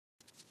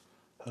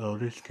Hello,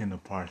 this is Kendall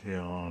Parks here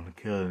on the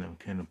Killing of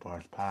Kendall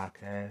Parks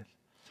podcast.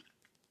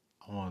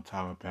 I want to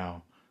talk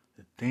about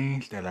the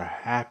things that are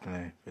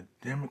happening for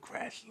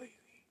Democrats lately.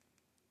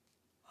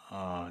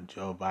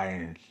 Joe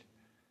Biden's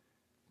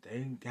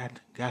they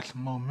got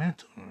some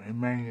momentum. It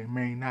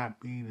may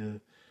not be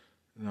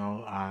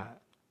I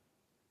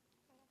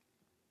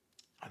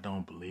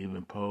don't believe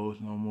in polls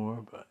no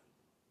more, but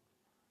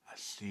I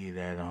see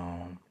that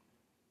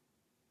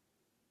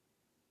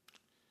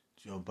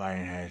Joe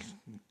Biden has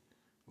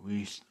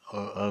reached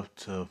up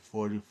to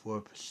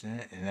 44%,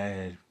 and that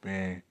has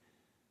been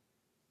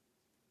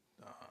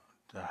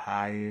the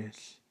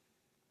highest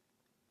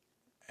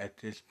at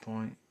this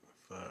point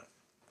for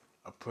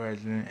a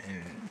president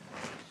in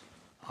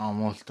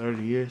almost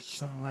 30 years,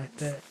 something like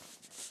that.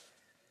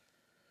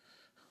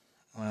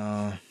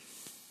 Or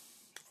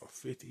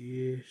 50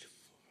 years.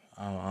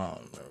 I don't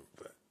remember,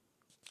 but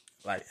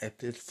like at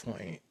this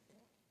point,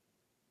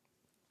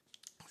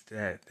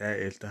 that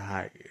is the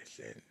highest,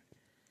 and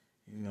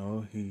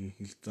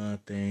he's done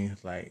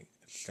things like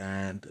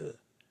signed the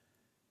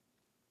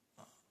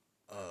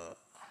uh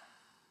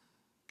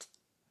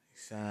he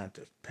signed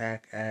the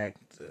PAC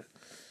Act, the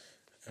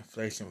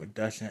Inflation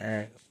Reduction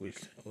Act, which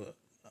will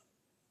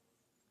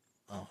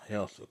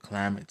help with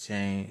climate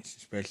change,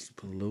 especially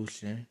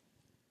pollution,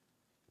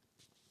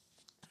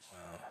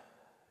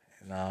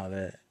 and all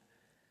that.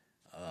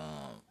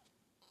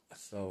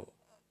 So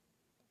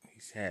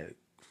he's had a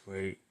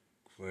great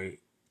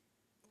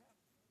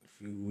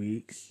few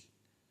weeks.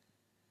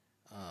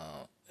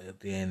 And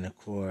then, of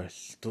course,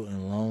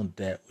 student loan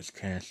debt was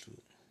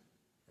canceled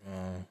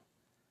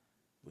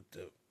with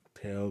the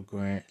Pell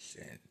Grants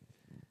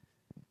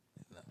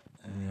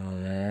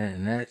and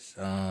that's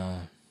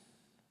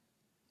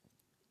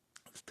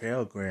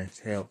Pell Grants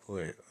help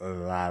with a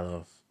lot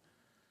of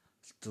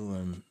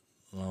student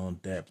loan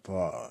debt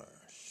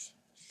borrowers,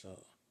 so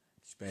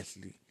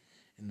especially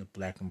in the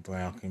black and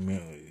brown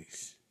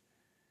communities.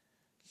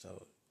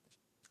 So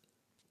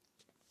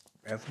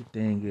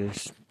everything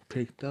is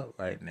picked up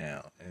right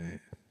now, and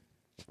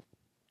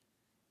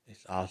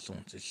it's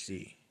awesome to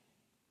see.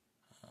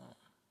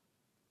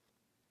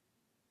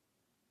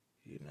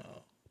 You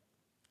know,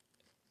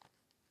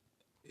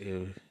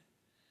 it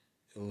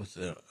it was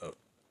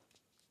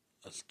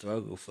a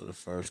struggle for the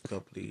first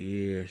couple of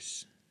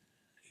years,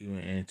 even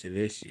into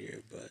this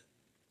year, but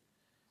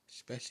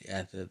especially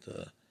after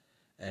the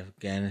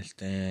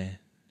Afghanistan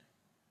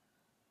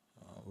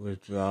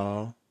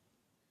withdrawal,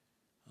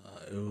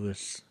 it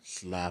was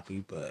sloppy,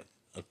 but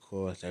of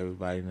course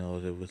everybody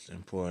knows it was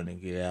important to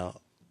get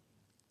out.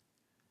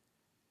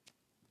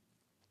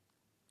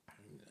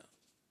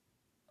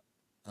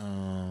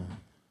 Um,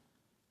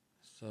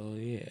 so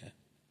yeah,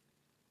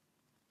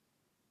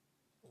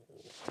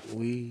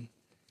 we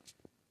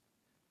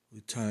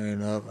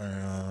turn up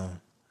and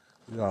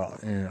we are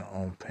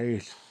on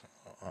pace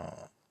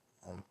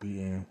on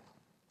beating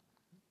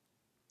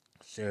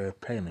Sarah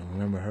Palin.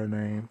 Remember her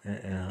name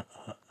in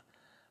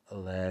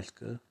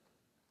Alaska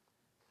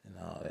and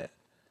all that.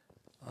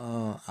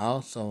 I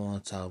also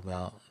want to talk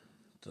about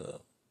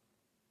the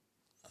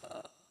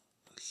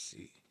let's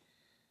see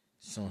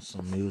some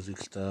music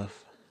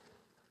stuff.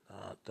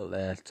 The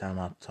last time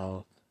I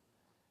talked,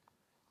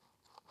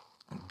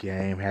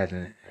 Game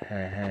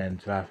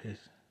hadn't dropped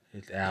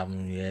his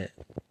album yet.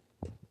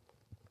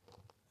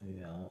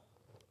 You know,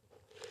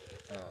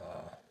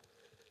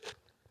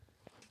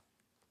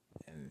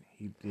 and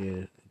he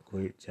did a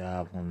great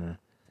job on the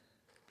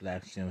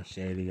Black Sim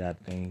Shady. I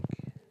think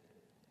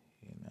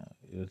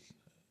it was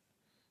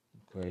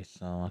a great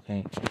song.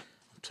 I'm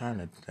trying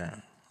to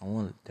down. I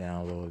want to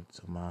download it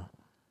to my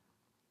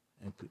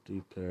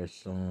MP3 player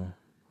soon,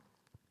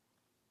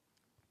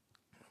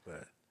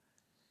 but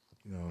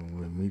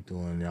with me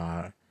doing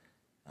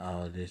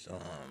all this,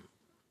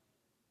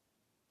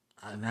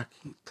 and I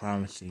keep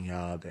promising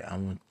y'all that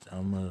I'm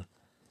gonna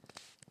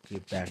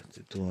get back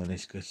to doing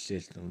this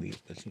consistently,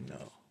 but with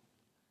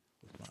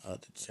my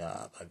other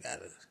job,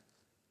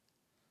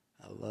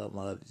 I love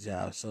my other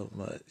job so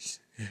much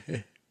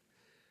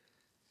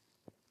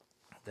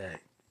that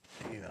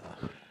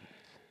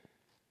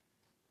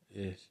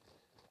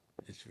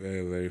it's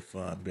very, very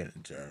fun being a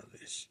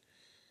journalist.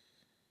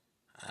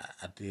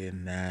 I did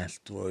 9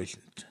 stories.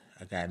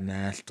 I got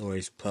 9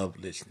 stories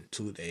published in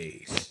 2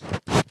 days.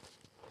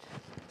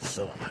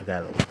 So I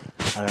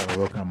gotta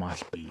work on my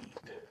speed.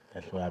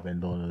 That's what I've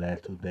been doing the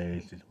last 2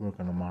 days. Just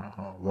working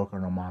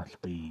on my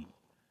speed,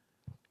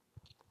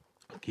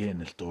 getting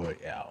the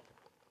story out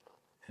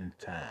in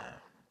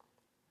time,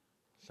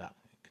 so I can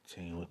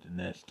continue with the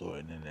next story,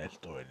 and then that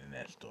story, and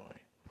then that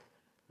story.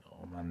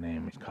 My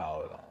name is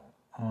called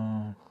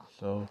on.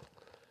 So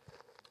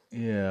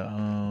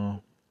yeah.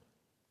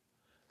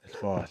 As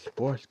far as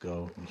sports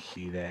go, you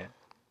see that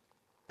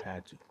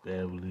Patrick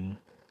Beverly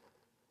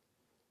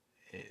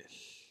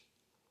is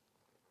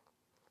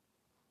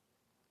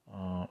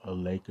a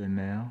Laker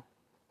now.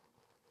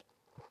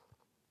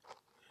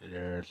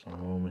 There are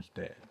some rumors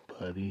that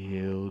Buddy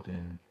Hield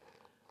and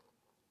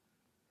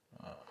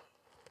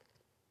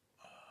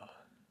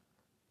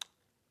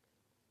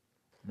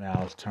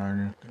Miles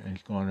Turner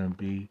is going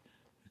to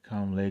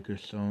become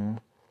Lakers soon.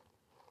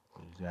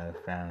 We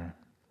just gotta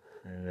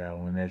figure out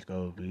when that's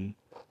gonna be.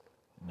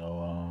 You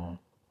know,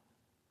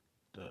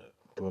 the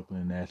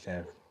Brooklyn Nets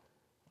have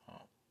um,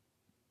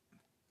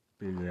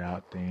 figured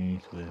out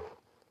things with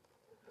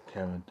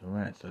Kevin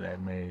Durant, so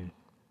that may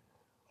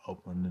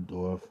open the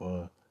door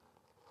for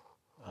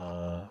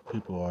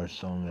people are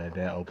assuming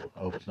that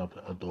opens up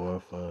a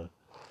door the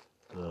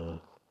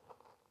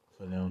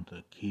for them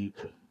to keep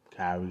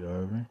Kyrie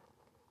Irving.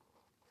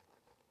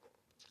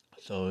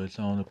 So it's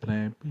on the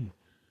plan B.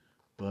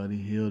 Buddy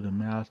Hield and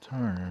Miles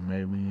Turner,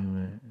 maybe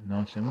even, you know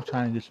what I'm saying? We're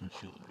trying to get some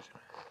shooters,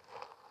 man.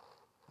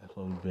 That's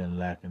what we've been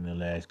lacking the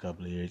last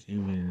couple of years,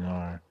 even in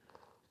our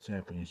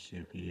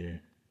championship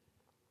year.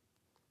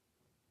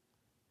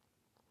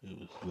 It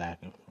was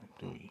lacking from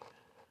three.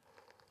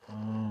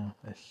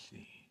 Let's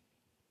see.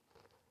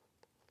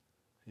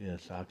 Yeah,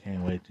 so I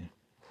can't wait to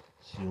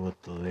see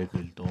what the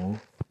Lakers do.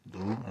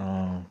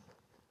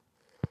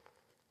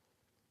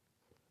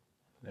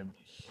 Let me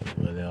see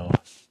what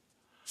else.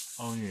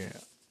 Oh yeah,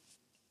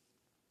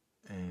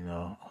 and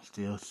I'm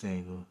still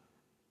single.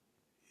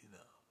 You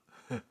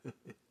know,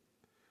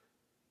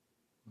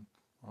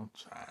 I'm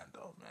trying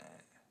though,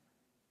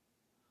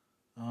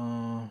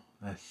 man.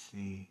 Let's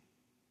see.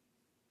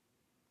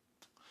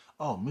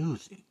 Oh,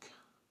 music.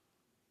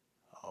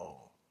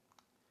 Oh,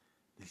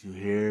 did you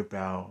hear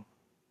about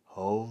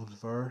Hove's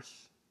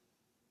verse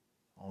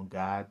on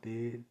God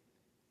Did?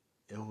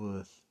 It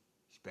was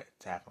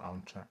spectacular.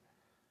 I'm trying.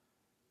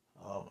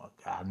 Oh my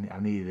God, I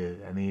need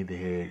to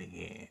hear it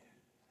again.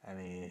 I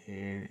need to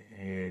hear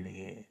it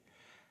again.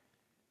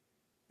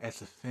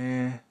 As a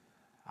fan,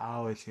 I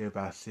always hear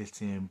about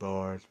 16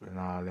 bars and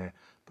all that,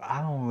 but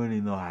I don't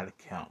really know how to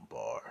count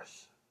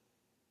bars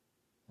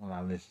when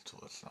I listen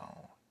to a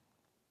song.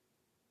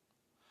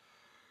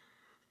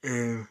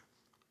 And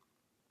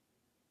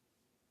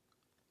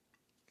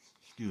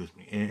excuse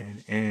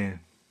me, and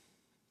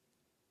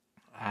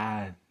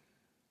I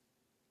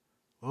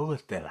what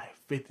was that, like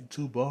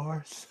 52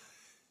 bars?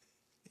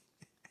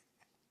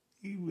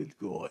 He was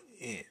going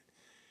in.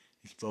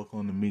 He spoke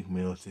on the Meek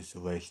Mill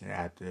situation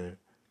after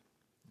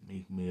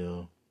Meek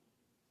Mill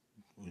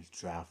was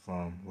dropped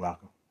from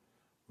Rock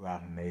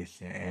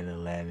Nation and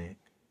Atlantic.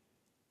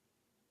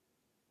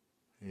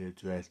 He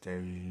addressed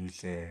everything. He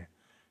said,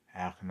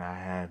 "How can I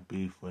have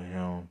beef with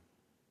him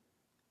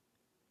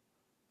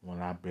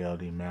when I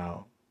bailed him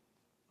out?"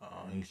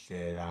 He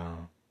said,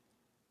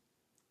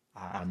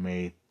 I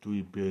made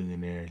three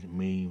billionaires,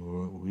 me,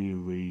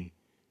 Riri,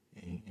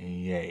 and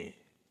Ye.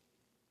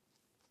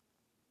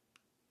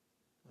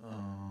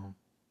 Um,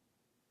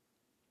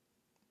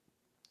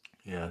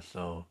 yeah,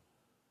 so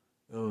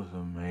it was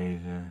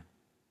amazing.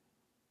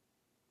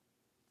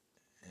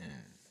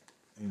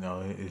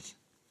 And, it's,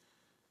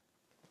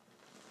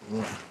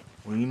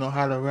 when you know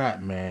how to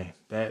rap, man,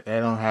 that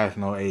don't have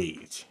no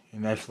age.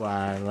 And that's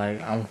why,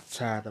 like, I'm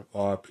tired of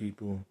all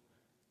people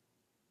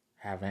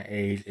having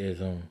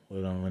ageism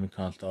with them when it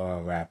comes to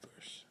all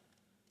rappers.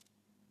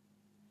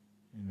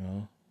 You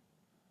know?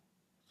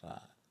 So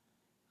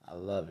I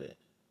love it.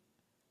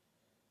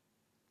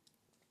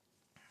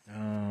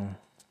 Um,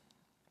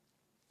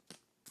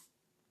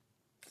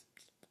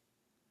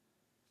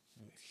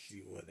 let's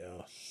see what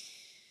else.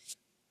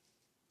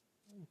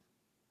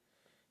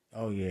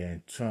 Oh yeah,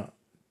 Trump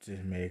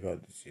just may go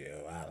to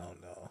jail. I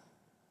don't know,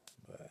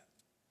 but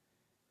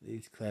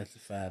these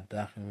classified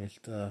document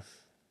stuff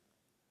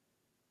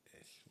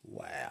is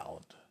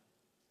wild.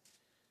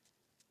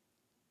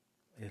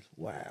 It's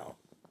wild.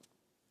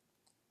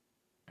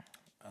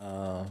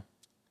 Uh,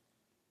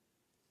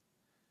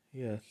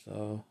 yeah.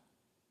 So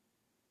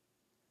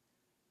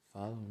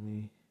follow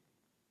me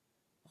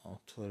on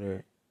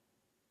Twitter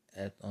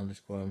at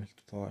underscore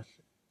Mr. Parks.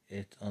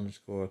 It's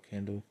underscore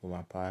Kindle for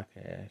my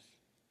podcast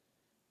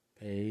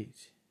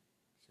page.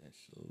 And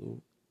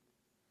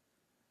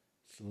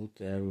salute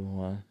to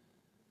everyone.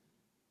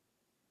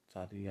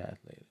 Talk to you guys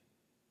later.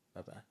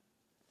 Bye bye.